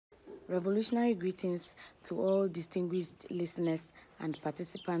Revolutionary greetings to all distinguished listeners and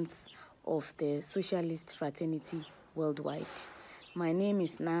participants of the Socialist Fraternity worldwide. My name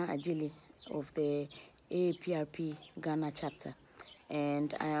is Ajele of the A-APRP Ghana chapter,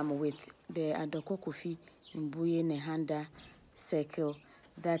 and I am with the Adoko Kofi Mbuye Nehanda Circle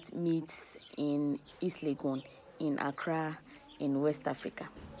that meets in East Legon in Accra in West Africa.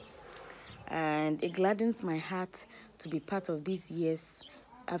 And it gladdens my heart to be part of this year's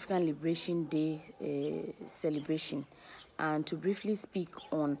African Liberation Day celebration and to briefly speak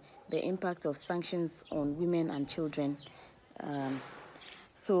on the impact of sanctions on women and children.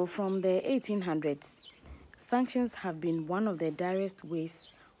 So from the 1800s, sanctions have been one of the direst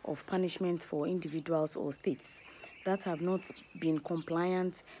ways of punishment for individuals or states that have not been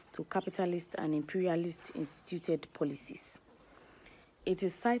compliant to capitalist and imperialist instituted policies. It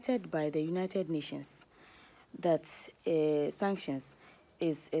is cited by the United Nations that sanctions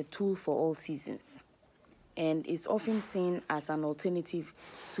is a tool for all seasons and is often seen as an alternative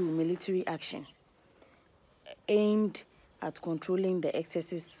to military action aimed at controlling the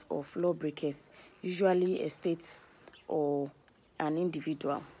excesses of lawbreakers, usually a state or an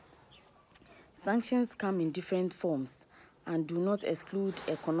individual. Sanctions come in different forms and do not exclude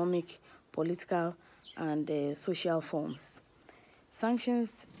economic, political, and social forms.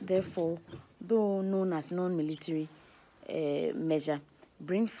 Sanctions, therefore, though known as non-military measure,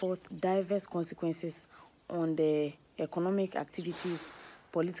 bring forth diverse consequences on the economic activities,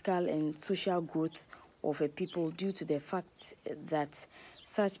 political and social growth of a people due to the fact that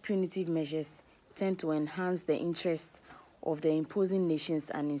such punitive measures tend to enhance the interests of the imposing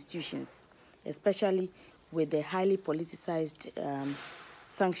nations and institutions, especially with the highly politicized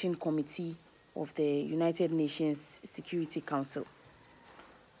Sanction Committee of the United Nations Security Council.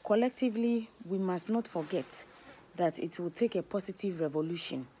 Collectively, we must not forget that it will take a positive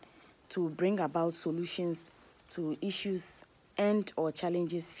revolution to bring about solutions to issues and/or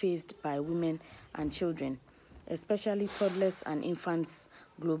challenges faced by women and children, especially toddlers and infants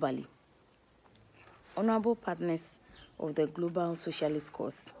globally. Honorable partners of the global socialist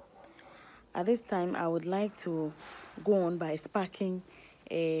cause, at this time, I would like to go on by sparking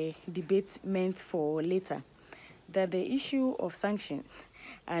a debate meant for later, that the issue of sanction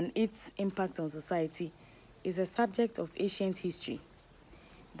and its impact on society is a subject of ancient history.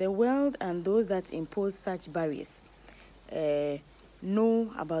 The world and those that impose such barriers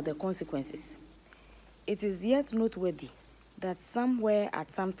know about the consequences. It is yet noteworthy that somewhere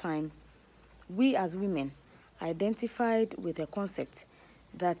at some time, we as women identified with a concept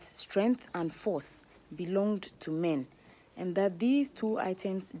that strength and force belonged to men, and that these two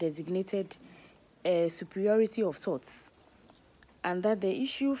items designated a superiority of sorts, and that the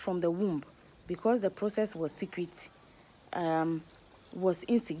issue from the womb, because the process was secret, was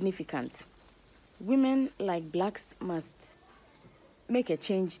insignificant. Women, like blacks, must make a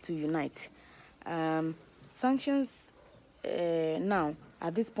change to unite. Sanctions now,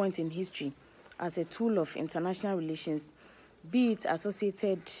 at this point in history, as a tool of international relations, be it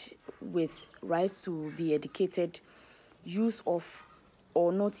associated with rights to be educated, use of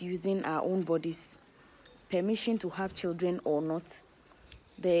or not using our own bodies, permission to have children or not,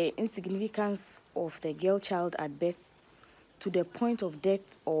 the insignificance of the girl child at birth, to the point of death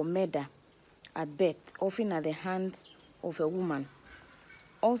or murder at birth, often at the hands of a woman,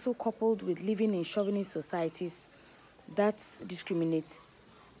 also coupled with living in chauvinist societies that discriminate,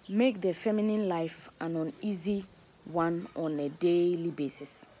 make the feminine life an uneasy one on a daily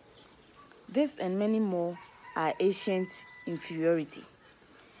basis. This and many more are ancient inferiority,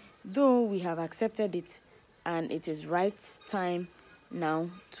 though we have accepted it, and it is right time now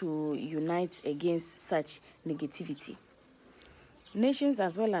to unite against such negativity. Nations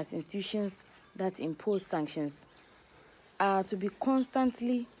as well as institutions that impose sanctions are to be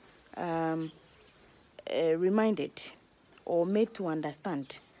constantly reminded or made to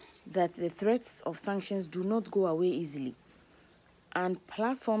understand that the threats of sanctions do not go away easily. And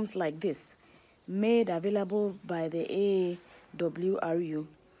platforms like this, made available by the A-AWRU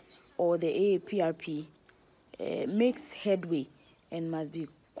or the A-APRP, makes headway and must be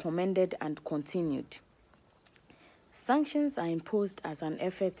commended and continued. Sanctions are imposed as an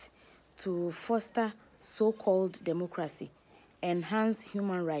effort to foster so-called democracy, enhance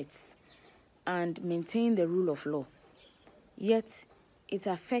human rights, and maintain the rule of law. Yet, it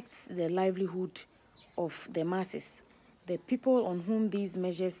affects the livelihood of the masses, the people on whom these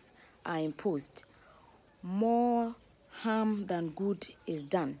measures are imposed. More harm than good is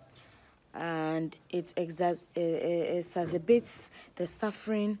done, and it exacerbates the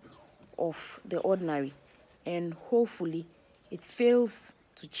suffering of the ordinary, and hopefully it fails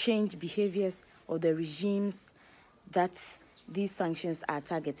to change behaviors of the regimes that these sanctions are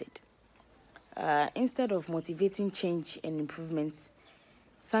targeted. Instead of motivating change and improvements,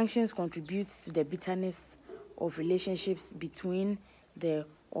 sanctions contribute to the bitterness of relationships between the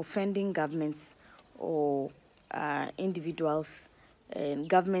offending governments or individuals,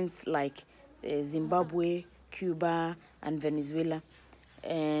 governments like Zimbabwe, Cuba, and Venezuela,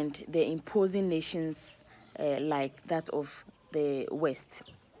 and the imposing nations like that of the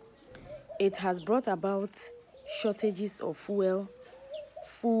West. It has brought about shortages of fuel,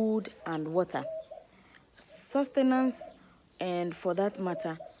 food, and water, sustenance, and for that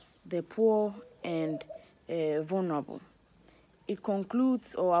matter, the poor and vulnerable. It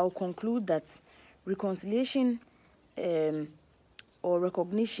concludes, or I'll conclude, that reconciliation or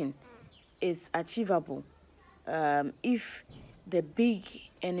recognition is achievable if the big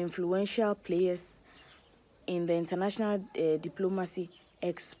and influential players in the international diplomacy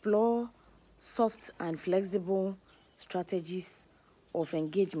explore soft and flexible strategies of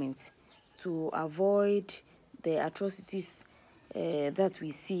engagement to avoid the atrocities that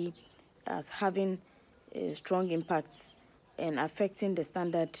we see as having strong impacts and affecting the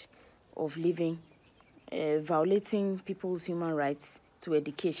standard of living, violating people's human rights to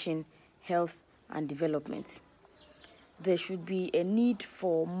education, health, and development. There should be a need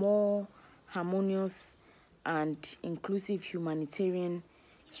for more harmonious and inclusive humanitarian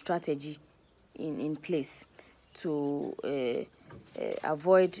strategy in place to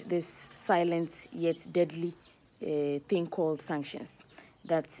avoid this silent yet deadly thing called sanctions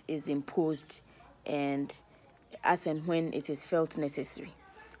that is imposed and as and when it is felt necessary.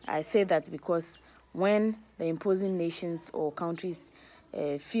 I say that because when the imposing nations or countries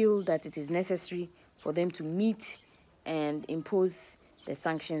feel that it is necessary for them to meet and impose the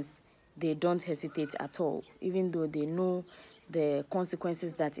sanctions, they don't hesitate at all, even though they know the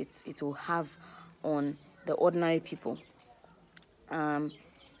consequences that it will have on the ordinary people.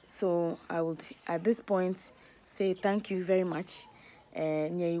 So I would, at this point, say thank you very much.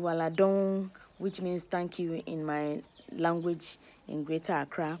 Which means thank you in my language in Greater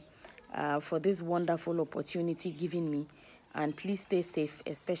Accra, for this wonderful opportunity given me. And please stay safe,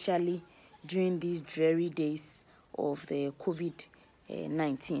 especially during these dreary days of the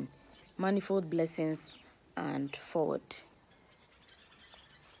COVID-19. Manifold blessings and forward.